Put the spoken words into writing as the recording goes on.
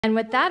And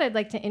with that, I'd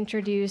like to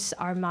introduce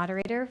our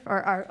moderator,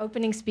 or our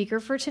opening speaker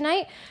for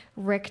tonight,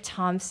 Rick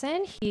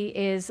Thompson. He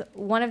is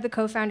one of the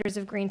co-founders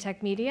of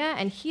Greentech Media,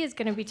 and he is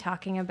going to be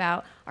talking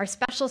about our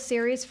special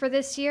series for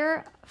this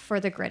year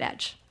for the Grid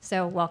Edge.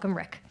 So welcome,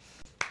 Rick.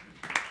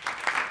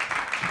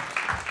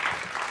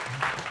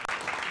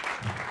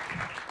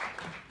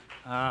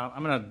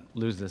 I'm going to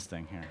lose this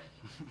thing here.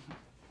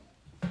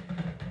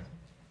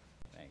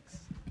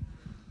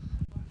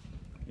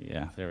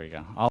 Yeah, there we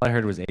go. All I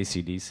heard was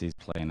AC/DC's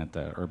playing at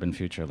the Urban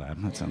Future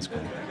Lab. That sounds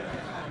cool.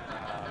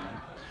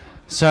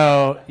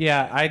 So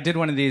yeah, I did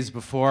one of these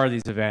before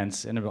these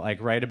events, and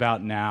like right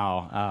about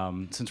now,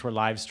 since we're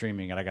live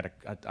streaming it, I got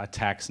a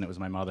text, and it was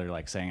my mother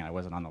like saying I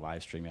wasn't on the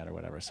live stream yet or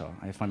whatever. So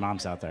if my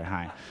mom's out there,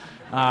 hi.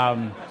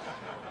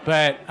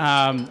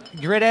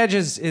 Grid Edge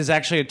is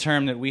actually a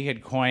term that we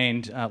had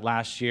coined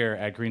last year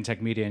at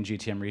Greentech Media and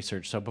GTM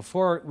Research. So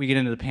before we get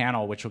into the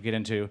panel, which we'll get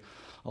into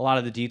a lot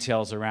of the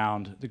details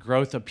around the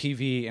growth of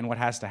PV and what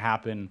has to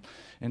happen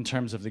in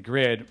terms of the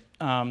grid,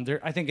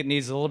 I think it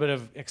needs a little bit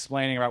of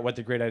explaining about what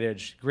the Grid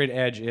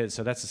Edge is.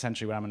 So that's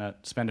essentially what I'm going to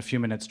spend a few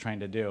minutes trying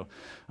to do.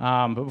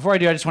 But before I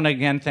do, I just want to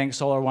again thank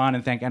SolarOne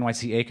and thank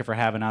NYC ACA for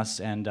having us.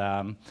 And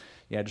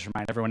yeah, just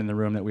remind everyone in the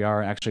room that we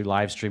are actually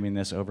live streaming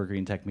this over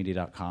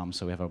greentechmedia.com.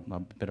 So we have a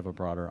bit of a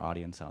broader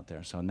audience out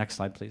there. So next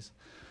slide, please.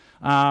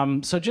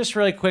 So just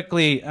really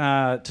quickly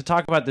to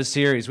talk about this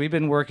series, we've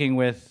been working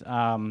with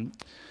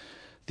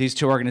these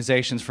two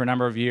organizations for a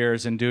number of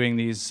years and doing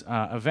these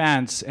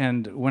events.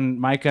 And when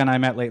Micah and I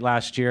met late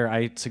last year,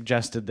 I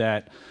suggested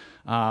that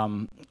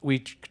we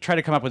try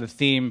to come up with a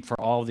theme for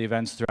all of the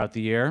events throughout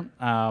the year,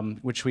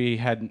 which we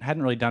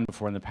hadn't really done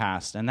before in the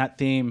past. And that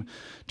theme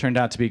turned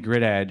out to be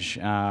Grid Edge.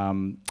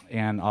 And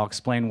I'll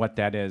explain what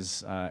that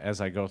is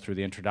as I go through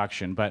the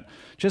introduction. But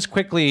just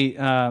quickly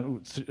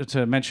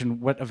to mention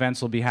what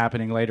events will be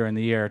happening later in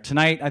the year.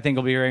 Tonight, I think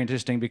will be very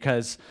interesting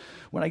because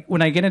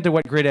when I get into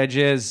what Grid Edge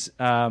is,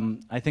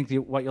 I think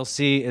what you'll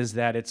see is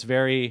that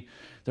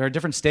there are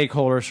different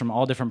stakeholders from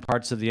all different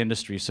parts of the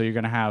industry. So you're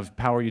going to have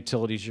power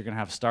utilities, you're going to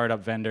have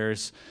startup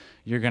vendors,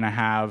 you're going to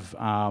have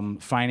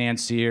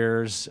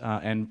financiers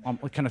and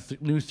kind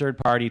of new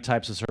third-party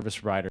types of service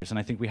providers. And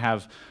I think we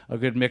have a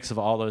good mix of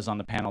all those on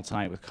the panel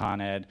tonight with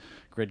Con Ed,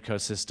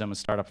 Gridco System, a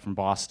startup from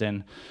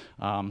Boston,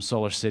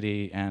 Solar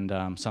City,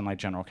 and Sunlight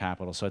General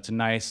Capital. So it's a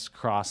nice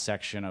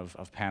cross-section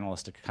of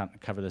panelists to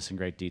cover this in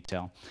great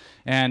detail.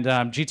 And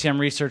GTM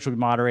Research will be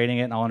moderating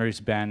it, and I'll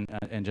introduce Ben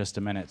in just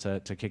a minute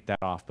to kick that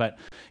off. But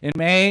in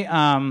May,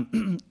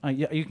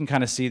 you can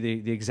kind of see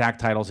the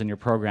exact titles in your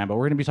program, but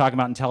we're going to be talking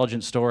about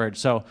intelligent storage.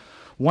 So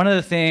one of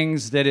the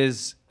things that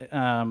is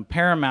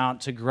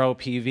paramount to grow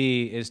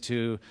PV is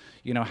to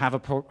have a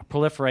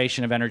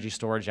proliferation of energy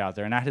storage out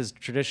there. And that has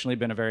traditionally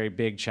been a very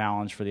big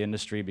challenge for the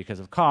industry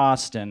because of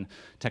cost and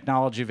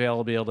technology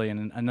availability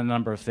and a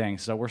number of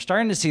things. So we're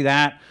starting to see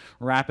that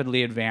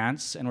rapidly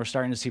advance, and we're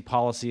starting to see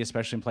policy,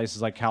 especially in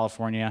places like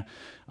California,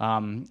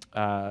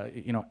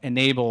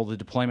 enable the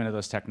deployment of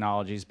those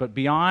technologies. But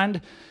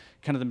beyond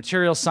kind of the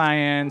material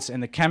science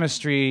and the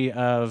chemistry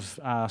of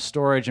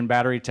storage and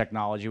battery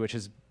technology, which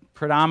has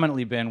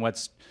predominantly been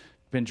what's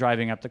been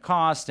driving up the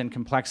cost and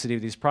complexity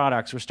of these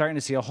products, we're starting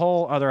to see a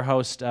whole other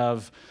host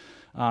of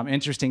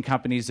interesting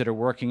companies that are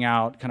working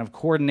out kind of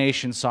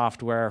coordination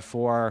software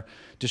for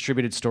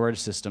distributed storage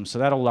systems. So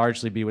that'll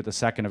largely be what the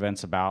second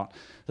event's about.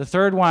 The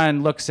third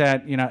one looks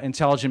at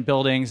intelligent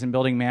buildings and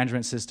building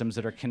management systems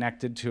that are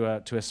connected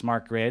to a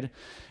smart grid.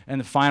 And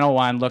the final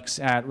one looks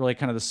at really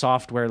kind of the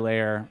software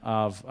layer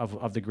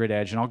of the Grid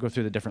Edge. And I'll go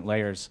through the different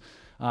layers.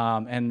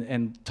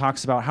 And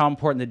talks about how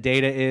important the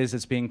data is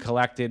that's being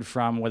collected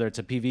from whether it's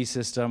a PV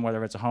system,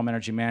 whether it's a home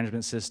energy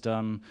management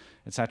system,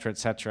 et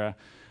cetera,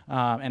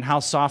 and how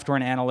software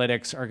and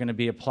analytics are going to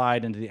be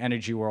applied into the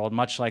energy world,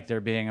 much like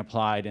they're being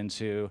applied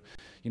into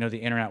the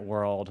internet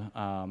world.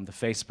 The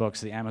Facebooks,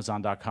 the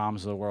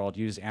Amazon.coms of the world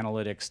use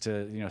analytics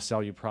to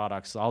sell you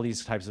products. All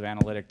these types of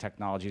analytic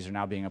technologies are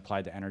now being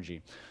applied to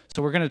energy.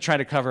 So we're going to try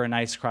to cover a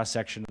nice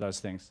cross-section of those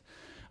things.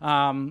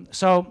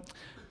 So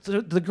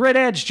the Grid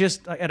Edge,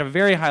 just at a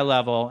very high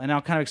level, and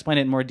I'll kind of explain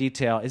it in more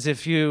detail, is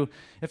if you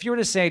were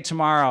to say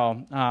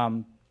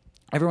tomorrow,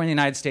 everyone in the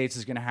United States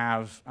is going to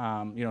have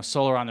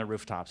solar on their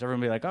rooftops.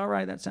 Everyone will be like, all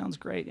right, that sounds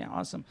great, yeah,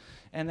 awesome.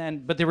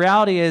 But the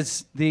reality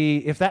is,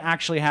 if that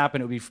actually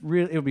happened, it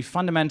would be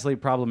fundamentally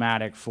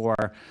problematic for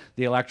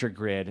the electric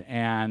grid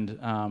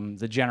and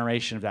the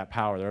generation of that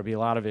power. There would be a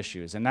lot of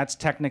issues, and that's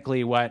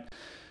technically what,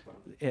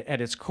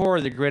 at its core,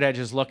 the Grid Edge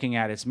is looking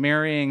at. It's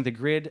marrying the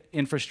grid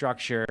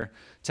infrastructure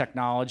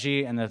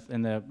technology and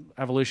the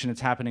evolution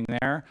that's happening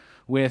there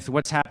with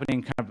what's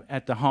happening kind of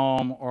at the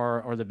home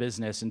or the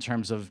business in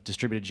terms of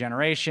distributed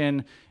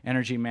generation,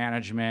 energy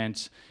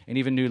management, and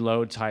even new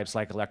load types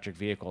like electric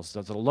vehicles.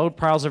 So the load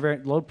profiles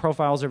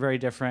are very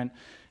different,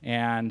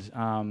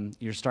 and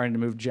you're starting to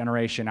move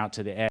generation out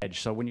to the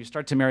edge. So when you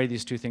start to marry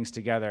these two things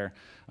together,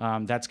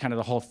 that's kind of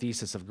the whole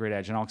thesis of Grid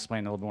Edge, and I'll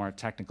explain a little more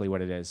technically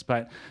what it is.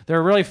 But there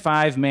are really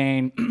 5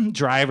 main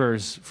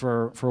drivers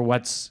for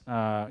what's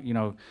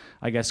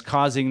I guess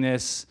causing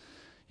this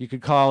You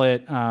could call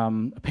it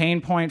a pain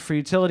point for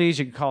utilities.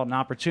 You could call it an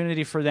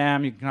opportunity for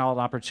them. You can call it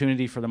an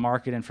opportunity for the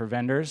market and for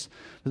vendors.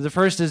 But the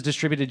first is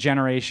distributed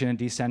generation and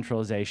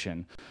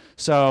decentralization.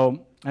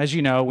 So as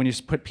you know, when you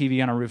put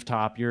PV on a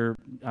rooftop, you're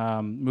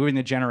moving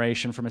the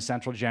generation from a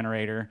central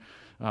generator,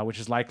 which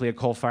is likely a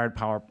coal-fired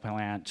power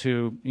plant,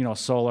 to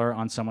solar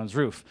on someone's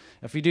roof.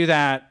 If you do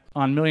that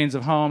on millions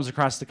of homes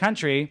across the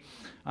country,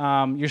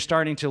 you're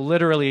starting to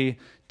literally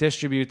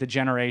distribute the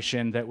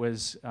generation that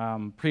was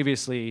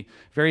previously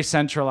very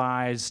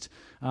centralized,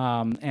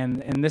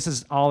 and this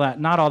is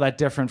not all that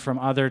different from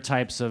other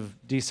types of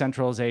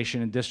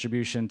decentralization and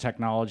distribution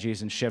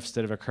technologies and shifts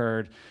that have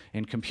occurred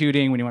in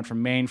computing when you went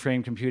from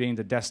mainframe computing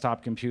to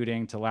desktop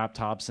computing to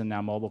laptops and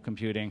now mobile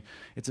computing.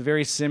 It's a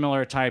very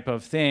similar type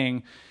of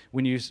thing.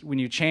 When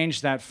you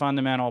change that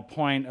fundamental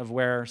point of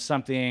where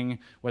something,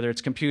 whether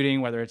it's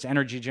computing, whether it's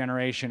energy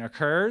generation,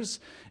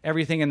 occurs,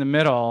 everything in the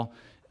middle,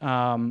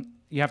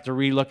 you have to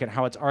relook at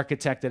how it's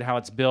architected, how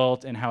it's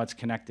built, and how it's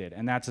connected.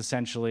 And that's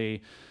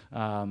essentially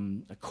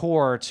a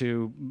core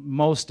to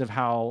most of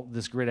how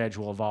this grid edge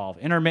will evolve.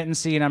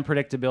 Intermittency and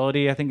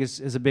unpredictability, I think,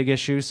 is a big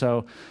issue.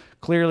 So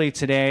clearly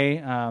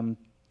today,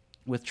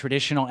 with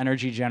traditional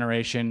energy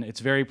generation, it's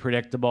very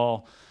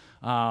predictable.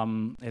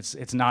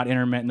 It's not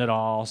intermittent at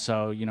all.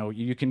 So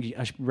you can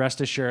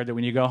rest assured that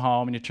when you go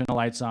home and you turn the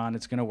lights on,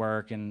 it's going to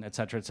work, and et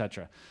cetera, et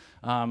cetera.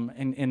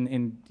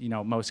 In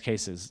most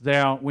cases,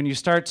 now when you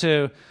start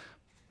to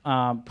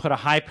put a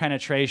high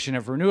penetration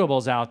of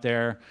renewables out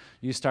there,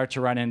 you start to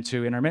run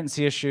into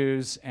intermittency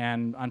issues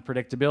and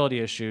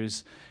unpredictability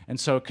issues. And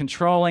so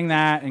controlling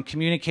that and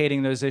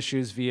communicating those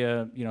issues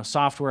via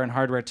software and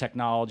hardware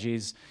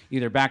technologies,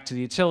 either back to the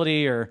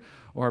utility or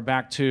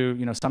back to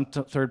some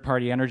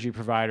third-party energy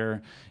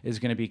provider, is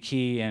going to be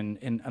key in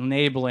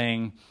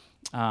enabling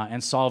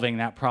and solving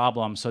that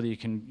problem so that you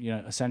can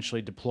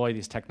essentially deploy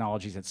these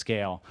technologies at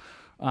scale.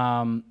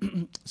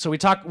 So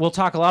we'll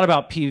talk a lot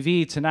about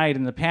PV tonight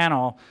in the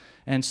panel,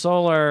 and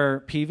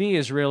solar PV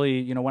is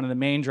really one of the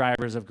main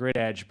drivers of grid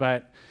edge,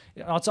 but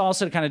it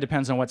also kind of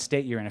depends on what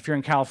state you're in. If you're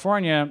in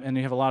California and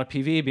you have a lot of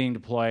PV being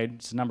deployed,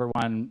 it's the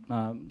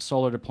 #1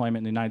 solar deployment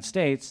in the United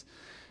States,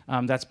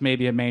 that's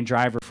maybe a main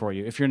driver for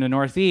you. If you're in the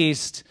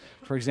Northeast,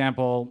 for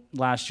example,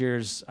 last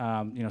year's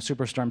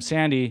Superstorm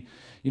Sandy,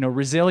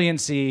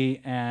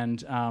 resiliency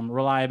and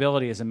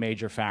reliability is a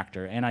major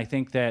factor. And I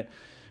think that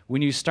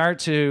when you start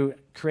to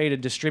create a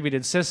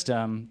distributed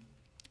system,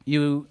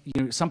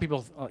 some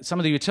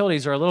of the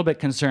utilities are a little bit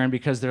concerned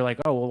because they're like,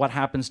 oh, well, what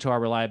happens to our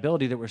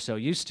reliability that we're so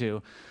used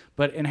to?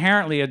 But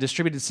inherently, a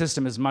distributed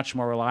system is much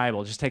more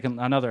reliable. Just take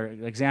another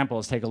example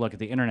is take a look at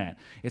the internet.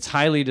 It's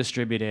highly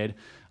distributed.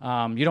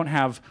 You don't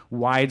have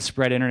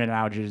widespread internet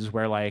outages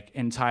where like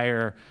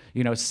entire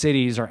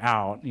cities are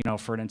out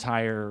for an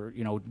entire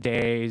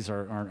days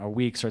or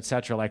weeks or et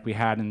cetera, like we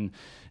had in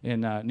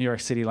New York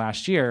City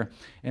last year.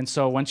 And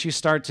so once you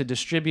start to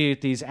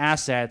distribute these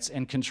assets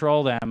and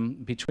control them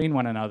between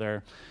one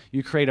another,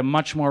 you create a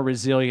much more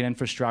resilient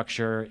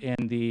infrastructure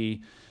in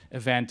the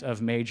event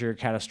of major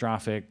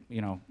catastrophic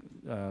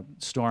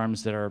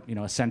storms that are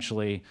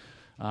essentially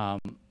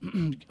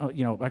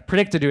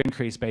predicted to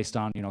increase based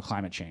on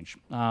climate change.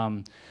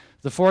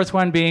 The fourth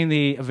one being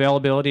the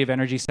availability of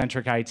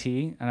energy-centric IT,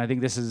 and I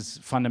think this is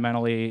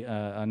fundamentally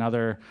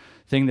another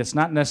thing that's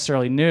not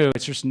necessarily new,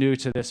 it's just new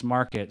to this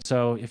market.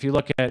 So if you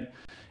look at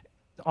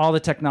all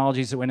the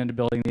technologies that went into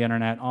building the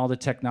internet, all the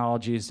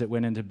technologies that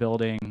went into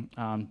building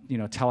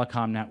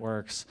telecom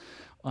networks,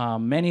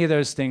 many of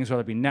those things,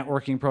 whether it be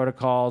networking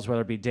protocols,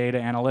 whether it be data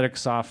analytics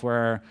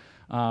software,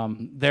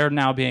 they're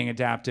now being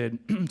adapted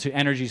to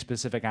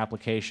energy-specific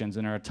applications,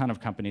 and there are a ton of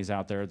companies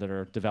out there that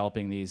are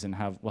developing these and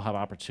will have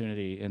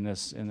opportunity in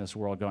this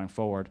world going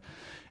forward.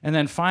 And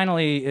then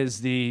finally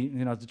is the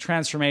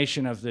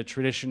transformation of the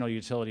traditional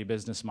utility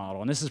business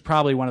model, and this is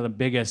probably one of the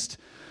biggest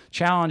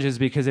challenges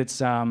because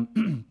it's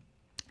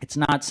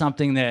not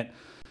something that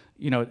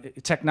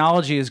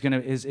technology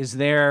is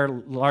there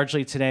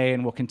largely today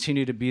and will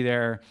continue to be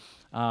there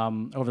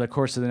over the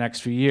course of the next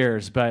few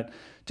years. But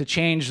to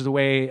change the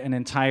way an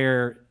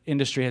entire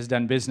industry has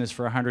done business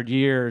for 100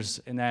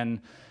 years and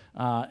then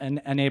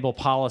enable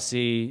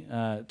policy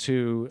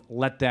to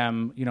let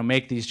them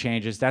make these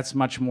changes, that's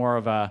much more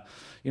of a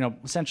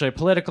essentially a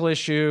political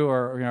issue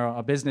or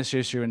a business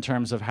issue in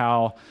terms of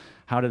how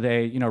do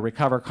they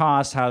recover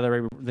costs, how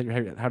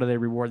do they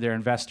reward their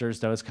investors,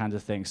 those kinds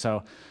of things.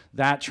 So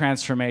that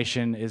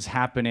transformation is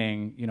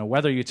happening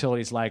whether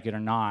utilities like it or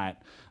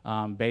not,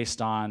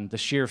 based on the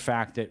sheer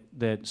fact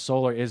that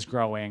solar is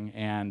growing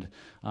and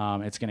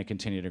it's going to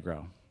continue to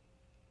grow.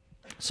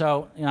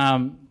 So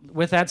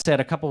with that said,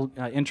 a couple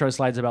intro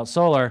slides about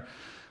solar.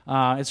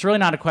 It's really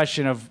not a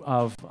question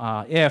of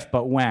if,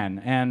 but when.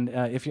 And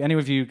if any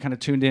of you kind of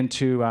tuned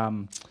into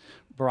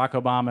Barack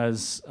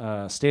Obama's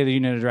State of the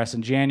Union address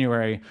in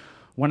January,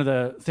 one of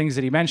the things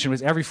that he mentioned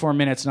was every 4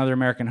 minutes another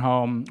American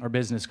home or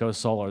business goes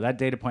solar. That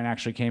data point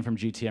actually came from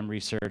GTM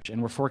Research,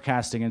 and we're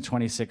forecasting in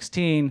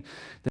 2016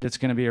 that it's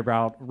going to be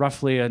about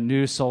roughly a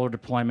new solar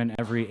deployment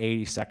every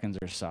 80 seconds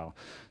or so.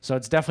 So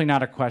it's definitely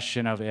not a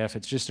question of if,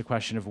 it's just a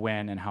question of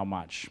when and how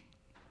much.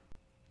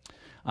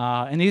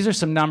 And these are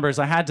some numbers.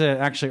 I had to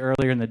actually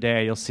earlier in the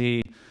day, you'll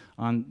see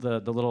on the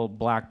little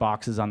black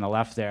boxes on the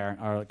left there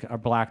are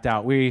blacked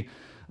out. We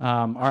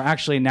are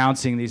actually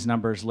announcing these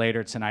numbers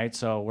later tonight,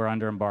 so we're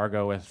under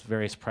embargo with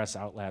various press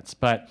outlets.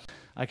 But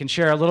I can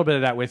share a little bit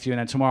of that with you, and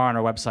then tomorrow on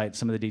our website,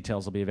 some of the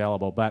details will be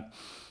available. But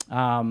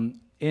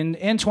in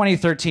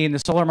 2013, the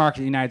solar market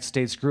in the United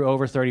States grew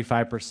over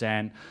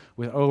 35%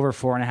 with over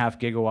 4.5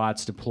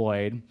 gigawatts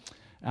deployed.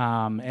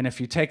 And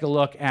if you take a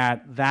look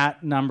at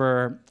that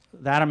number,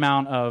 that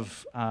amount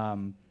of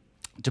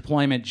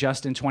deployment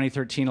just in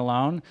 2013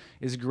 alone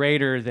is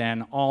greater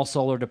than all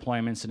solar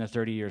deployments in the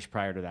 30 years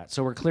prior to that.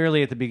 So we're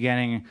clearly at the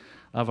beginning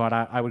of what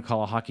I would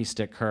call a hockey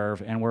stick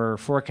curve, and we're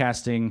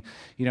forecasting,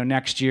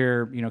 next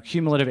year,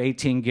 cumulative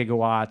 18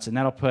 gigawatts, and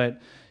that'll put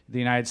the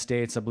United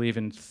States, I believe,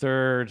 in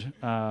third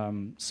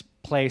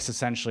place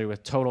essentially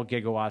with total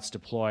gigawatts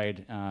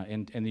deployed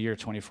in the year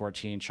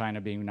 2014.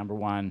 China being number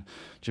 1,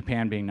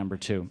 Japan being number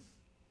 2.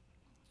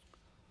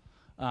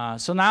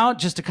 So now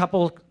just a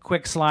couple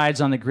quick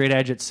slides on the grid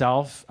edge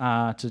itself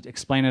to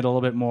explain it a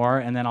little bit more,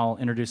 and then I'll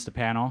introduce the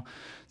panel.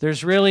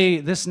 There's really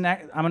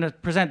I'm going to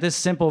present this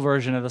simple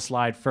version of the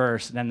slide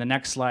first, and then the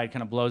next slide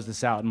kind of blows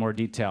this out in more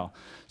detail.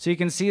 So you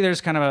can see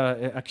there's kind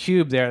of a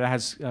cube there that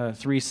has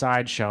 3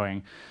 sides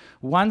showing.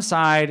 One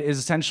side is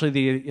essentially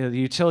the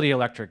utility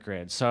electric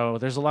grid. So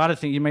there's a lot of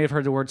things. You may have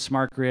heard the word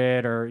smart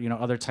grid or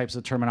other types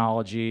of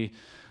terminology.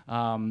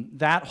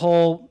 That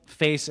whole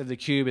face of the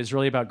cube is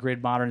really about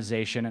grid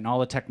modernization and all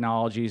the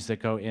technologies that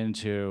go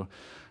into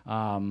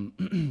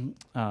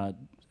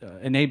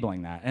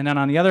enabling that. And then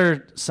on the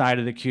other side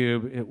of the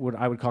cube,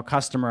 I would call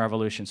customer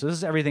evolution. So this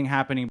is everything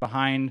happening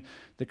behind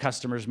the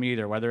customer's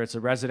meter, whether it's a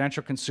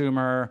residential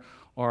consumer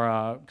or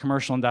a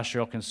commercial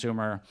industrial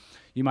consumer.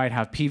 You might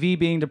have PV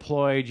being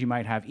deployed. You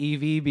might have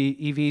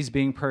EVs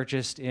being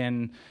purchased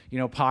in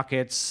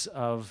pockets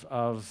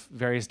of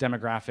various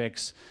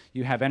demographics.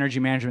 You have energy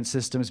management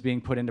systems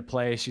being put into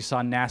place. You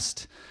saw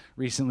Nest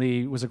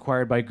recently was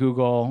acquired by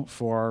Google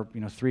for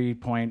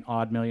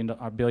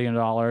 $3.odd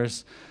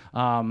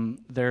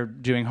billion. They're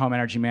doing home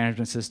energy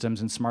management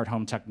systems and smart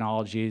home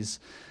technologies.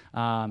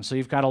 So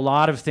you've got a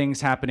lot of things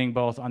happening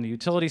both on the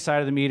utility side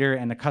of the meter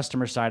and the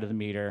customer side of the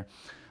meter.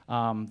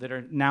 That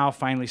are now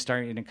finally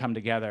starting to come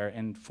together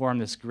and form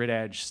this grid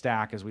edge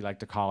stack, as we like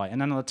to call it.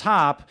 And then on the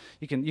top,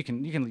 you can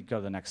go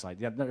to the next slide.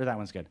 Yeah, that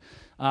one's good.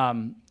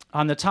 On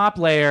the top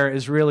layer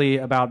is really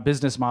about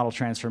business model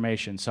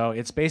transformation. So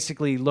it's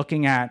basically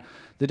looking at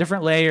the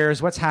different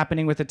layers, what's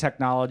happening with the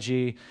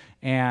technology,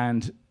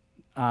 and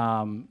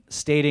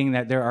stating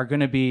that there are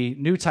going to be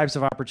new types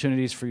of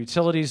opportunities for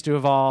utilities to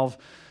evolve.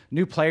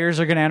 New players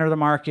are going to enter the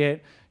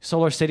market.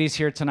 Solar Cities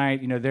here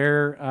tonight,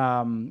 they're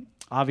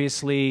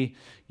obviously,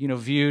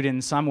 viewed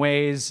in some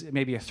ways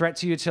maybe a threat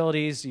to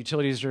utilities.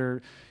 Utilities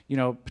are,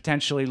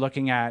 potentially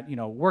looking at,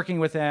 working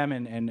with them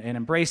and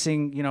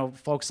embracing,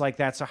 folks like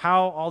that. So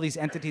how all these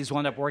entities will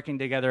end up working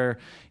together,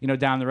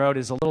 down the road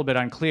is a little bit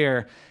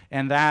unclear.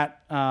 And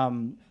that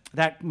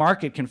that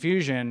market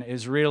confusion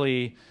is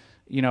really,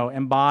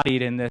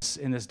 embodied in this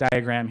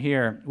diagram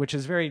here, which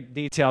is very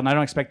detailed, and I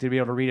don't expect you to be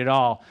able to read it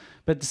all.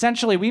 But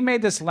essentially, we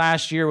made this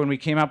last year when we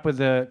came up with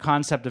the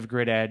concept of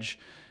grid edge.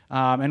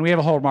 And we have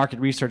a whole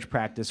market research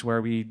practice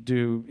where we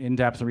do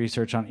in-depth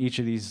research on each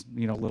of these,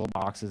 little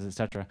boxes, et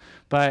cetera.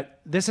 But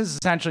this is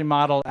essentially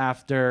modeled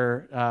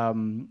after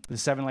the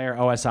 7-layer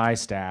OSI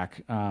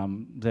stack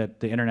that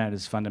the internet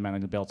is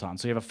fundamentally built on.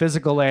 So you have a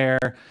physical layer,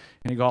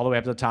 and you go all the way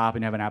up to the top,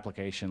 and you have an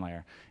application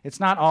layer. It's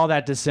not all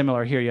that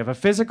dissimilar here. You have a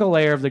physical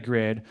layer of the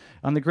grid.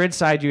 On the grid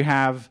side, you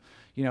have,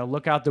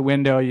 look out the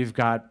window, you've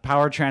got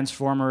power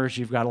transformers,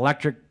 you've got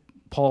electric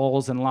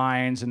poles and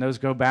lines, and those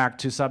go back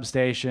to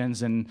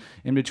substations, and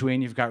in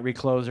between you've got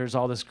reclosers,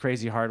 all this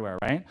crazy hardware,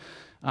 right?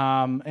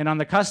 And on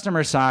the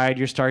customer side,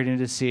 you're starting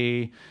to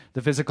see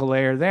the physical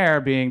layer there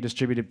being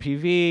distributed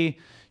PV,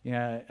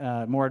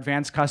 more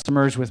advanced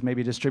customers with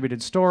maybe distributed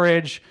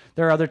storage.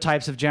 There are other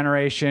types of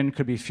generation,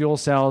 could be fuel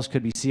cells,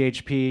 could be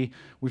CHP.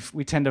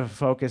 We tend to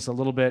focus a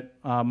little bit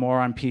more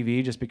on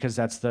PV just because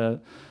that's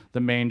the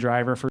main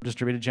driver for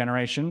distributed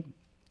generation.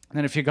 And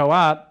then if you go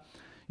up,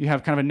 you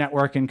have kind of a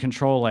network and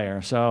control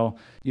layer. So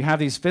you have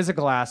these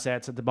physical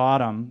assets at the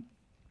bottom,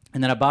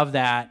 and then above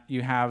that,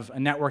 you have a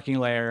networking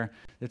layer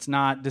that's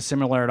not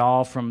dissimilar at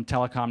all from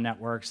telecom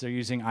networks. They're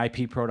using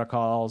IP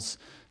protocols,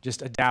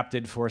 just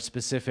adapted for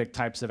specific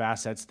types of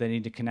assets they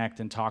need to connect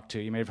and talk to.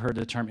 You may have heard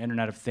the term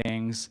Internet of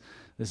Things.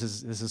 This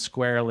is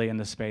squarely in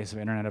the space of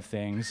Internet of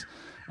Things.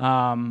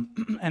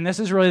 And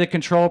this is really the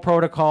control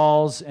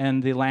protocols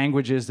and the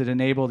languages that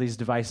enable these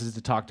devices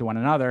to talk to one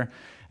another.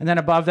 And then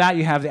above that,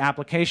 you have the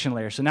application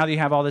layer. So now that you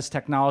have all this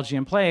technology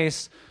in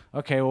place,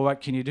 Okay, well,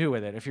 what can you do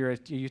with it? If you're a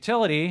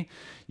utility,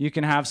 you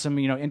can have some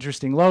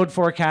interesting load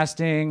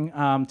forecasting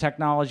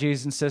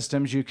technologies and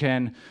systems. You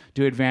can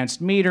do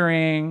advanced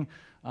metering.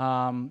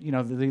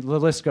 The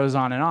list goes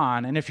on.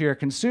 And if you're a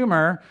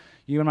consumer,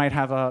 you might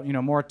have a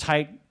more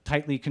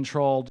tightly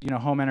controlled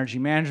home energy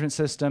management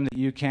system that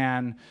you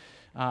can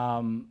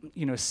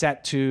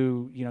set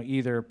to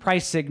either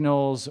price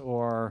signals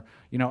or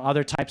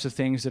other types of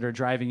things that are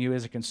driving you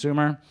as a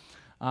consumer.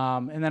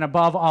 And then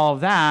above all of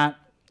that,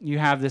 you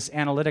have this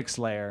analytics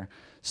layer.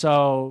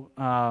 So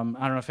I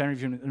don't know if any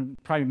of you,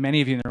 probably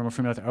many of you in the room are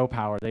familiar with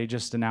O-Power. They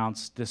just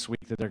announced this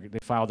week that they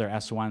filed their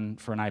S1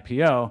 for an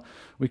IPO.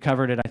 We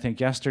covered it, I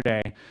think,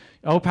 yesterday.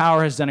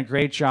 O-Power has done a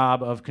great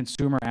job of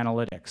consumer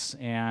analytics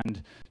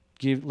and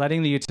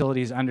letting the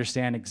utilities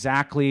understand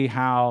exactly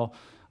how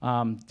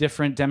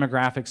different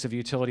demographics of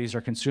utilities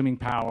are consuming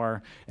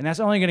power, and that's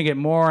only going to get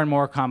more and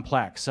more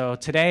complex. So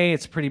today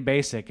it's pretty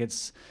basic.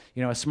 It's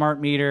a smart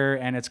meter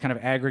and it's kind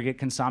of aggregate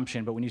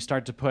consumption, but when you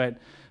start to put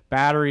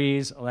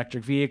batteries,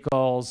 electric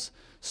vehicles,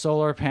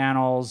 solar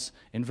panels,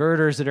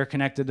 inverters that are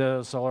connected to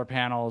those solar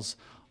panels,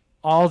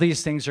 all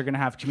these things are going to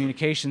have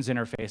communications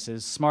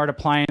interfaces, smart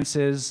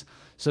appliances,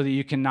 so that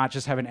you can not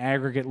just have an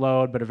aggregate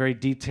load, but a very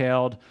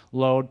detailed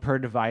load per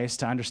device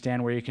to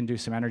understand where you can do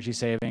some energy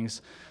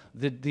savings.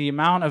 The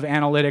amount of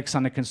analytics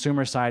on the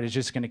consumer side is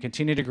just going to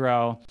continue to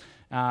grow,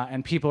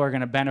 and people are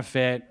going to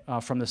benefit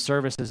from the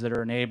services that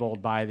are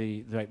enabled by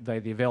the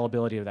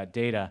availability of that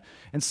data.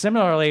 And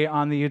similarly,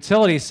 on the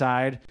utility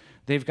side,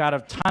 they've got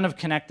a ton of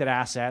connected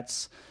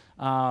assets.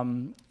 They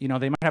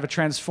might have a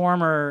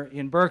transformer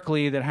in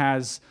Berkeley that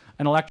has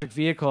an electric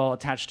vehicle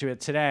attached to it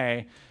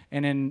today,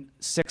 and in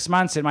 6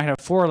 months it might have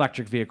 4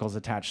 electric vehicles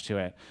attached to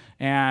it.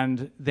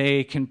 And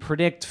they can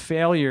predict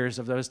failures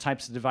of those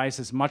types of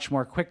devices much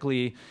more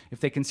quickly if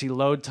they can see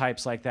load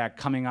types like that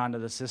coming onto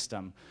the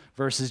system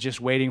versus just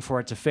waiting for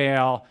it to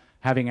fail,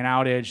 having an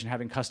outage, and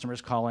having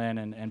customers call in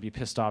and be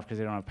pissed off because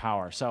they don't have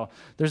power. So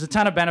there's a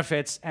ton of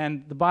benefits,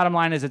 and the bottom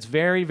line is it's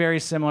very, very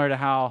similar to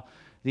how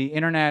the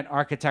internet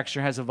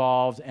architecture has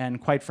evolved, and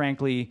quite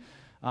frankly,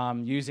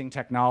 using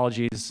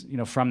technologies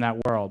from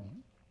that world.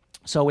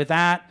 So with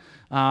that,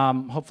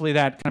 hopefully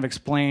that kind of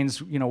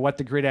explains what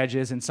the grid edge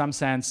is in some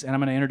sense. And I'm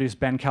going to introduce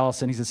Ben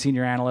Kellison. He's a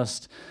senior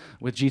analyst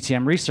with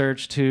GTM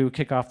Research to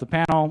kick off the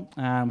panel.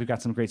 We've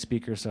got some great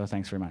speakers, so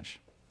thanks very much.